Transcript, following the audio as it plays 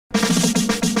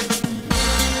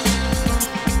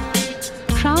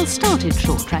Charles started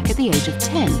short track at the age of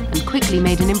 10 and quickly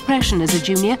made an impression as a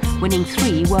junior, winning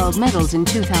 3 world medals in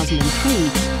 2003.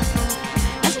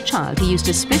 As a child, he used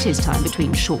to split his time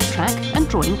between short track and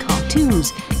drawing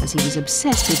cartoons, as he was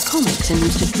obsessed with comics and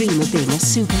used to dream of being a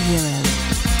superhero.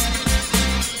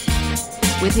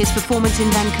 With his performance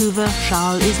in Vancouver,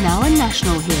 Charles is now a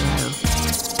national hero.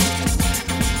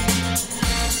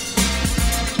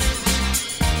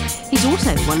 He's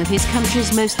also one of his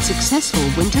country's most successful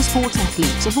winter sports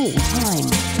athletes of all time.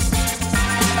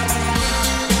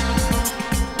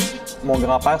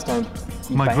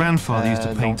 My grandfather used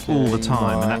to paint all the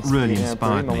time, and that really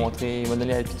inspired me.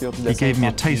 He gave me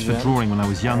a taste for drawing when I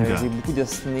was younger.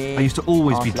 I used to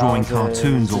always be drawing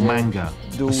cartoons or manga,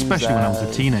 especially when I was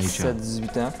a teenager.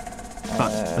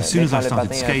 But as soon as I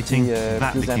started skating,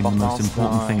 that became the most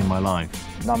important thing in my life.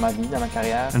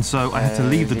 And so I had to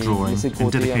leave the drawing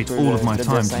and dedicate all of my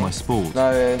time to my sport.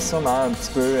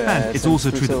 And it's also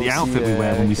true that the outfit we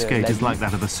wear when we skate is like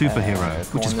that of a superhero,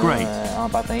 which is great.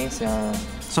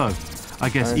 So, I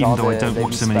guess even though I don't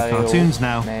watch so many cartoons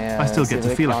now, I still get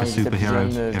to feel like a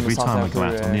superhero every time I go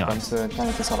out on the ice.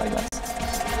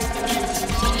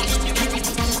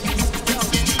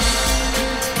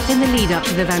 In the lead-up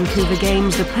to the Vancouver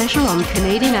Games, the pressure on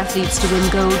Canadian athletes to win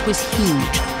gold was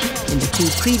huge. In the 2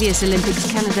 previous Olympics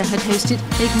Canada had hosted,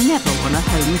 they'd never won a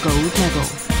home gold medal.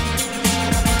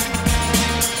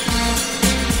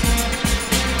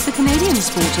 The Canadian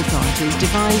Sport Authorities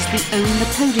devised the Own the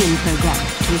Podium programme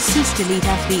to assist elite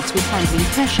athletes with handling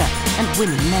pressure and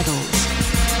winning medals.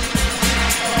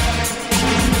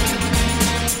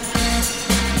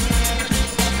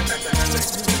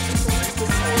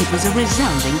 It was a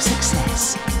resounding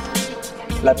success.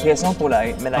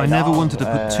 I never wanted to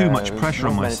put too much pressure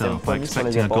on myself by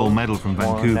expecting a gold medal from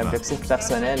Vancouver.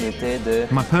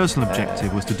 My personal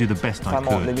objective was to do the best I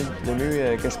could.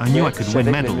 I knew I could win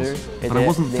medals, but I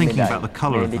wasn't thinking about the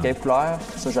colour of them.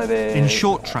 In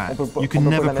short track, you can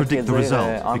never predict the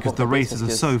result because the races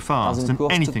are so fast and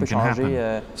anything can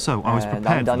happen. So I was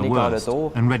prepared for the worst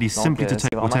and ready simply to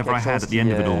take whatever I had at the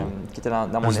end of it all,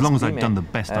 as long as I'd done the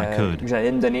best I could.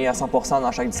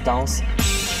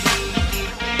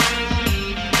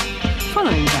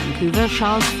 Following Vancouver,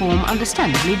 Charles' form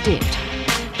understandably dipped.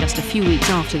 Just a few weeks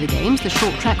after the Games, the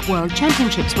Short Track World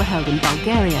Championships were held in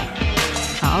Bulgaria.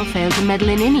 Charles failed to medal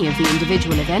in any of the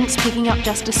individual events, picking up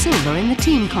just a silver in the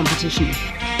team competition.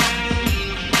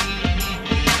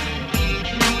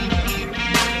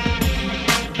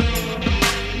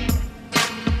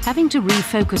 Having to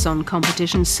refocus on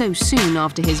competition so soon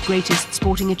after his greatest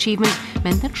sporting achievement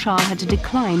meant that Charles had to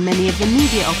decline many of the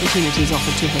media opportunities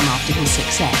offered to him after his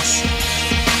success.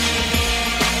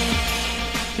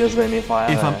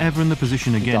 If I'm ever in the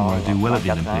position again where I do well at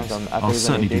the Olympics, I'll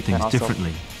certainly do things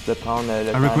differently.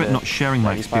 I regret not sharing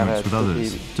my experience with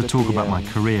others, to talk about my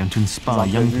career and to inspire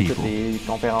young people.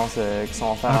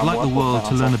 I'd like the world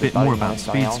to learn a bit more about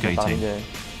speed skating,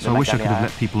 so I wish I could have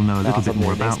let people know a little bit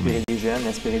more about me.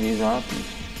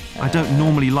 I don't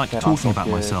normally like talking about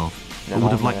myself, but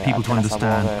would have liked people to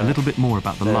understand a little bit more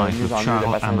about the life of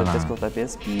Charles Hamelin.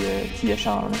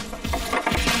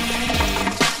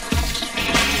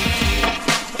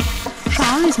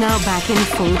 Charles is now back in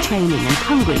full training and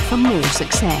hungry for more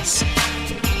success.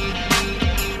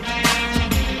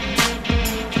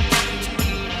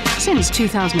 Since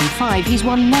 2005, he's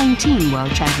won 19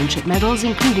 World Championship medals,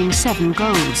 including 7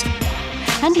 golds.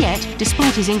 And yet,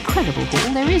 despite his incredible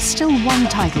haul, there is still one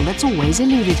title that's always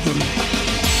eluded him.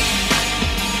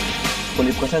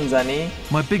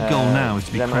 My big goal now is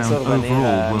to be crowned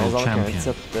overall world champion.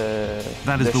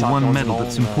 That is the one medal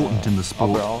that's important in the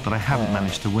sport that I haven't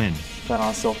managed to win.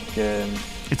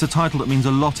 It's a title that means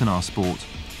a lot in our sport,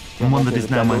 and one that is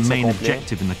now my main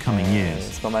objective in the coming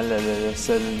years.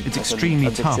 It's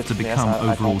extremely tough to become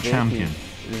overall champion,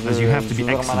 as you have to be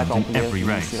excellent in every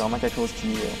race.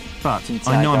 But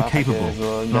I know I'm capable,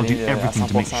 and I'll do everything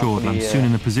to make sure that I'm soon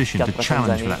in a position to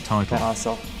challenge for that title.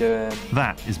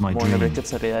 That is my dream.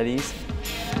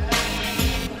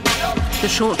 The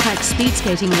Short Track Speed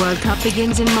Skating World Cup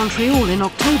begins in Montreal in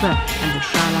October, and with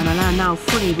Charles Hamelin now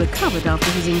fully recovered after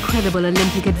his incredible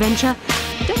Olympic adventure,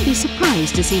 don't be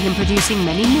surprised to see him producing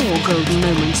many more golden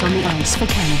moments on the ice for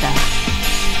Canada.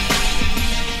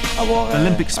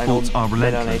 Olympic sports are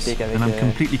relentless, and I'm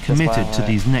completely committed to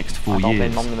these next 4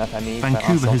 years.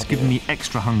 Vancouver has given me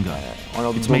extra hunger.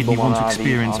 It's made me want to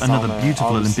experience another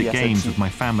beautiful Olympic Games with my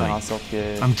family.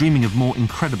 I'm dreaming of more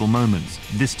incredible moments,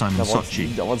 this time in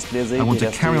Sochi. I want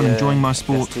to carry on enjoying my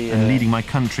sport and leading my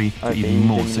country to even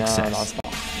more success.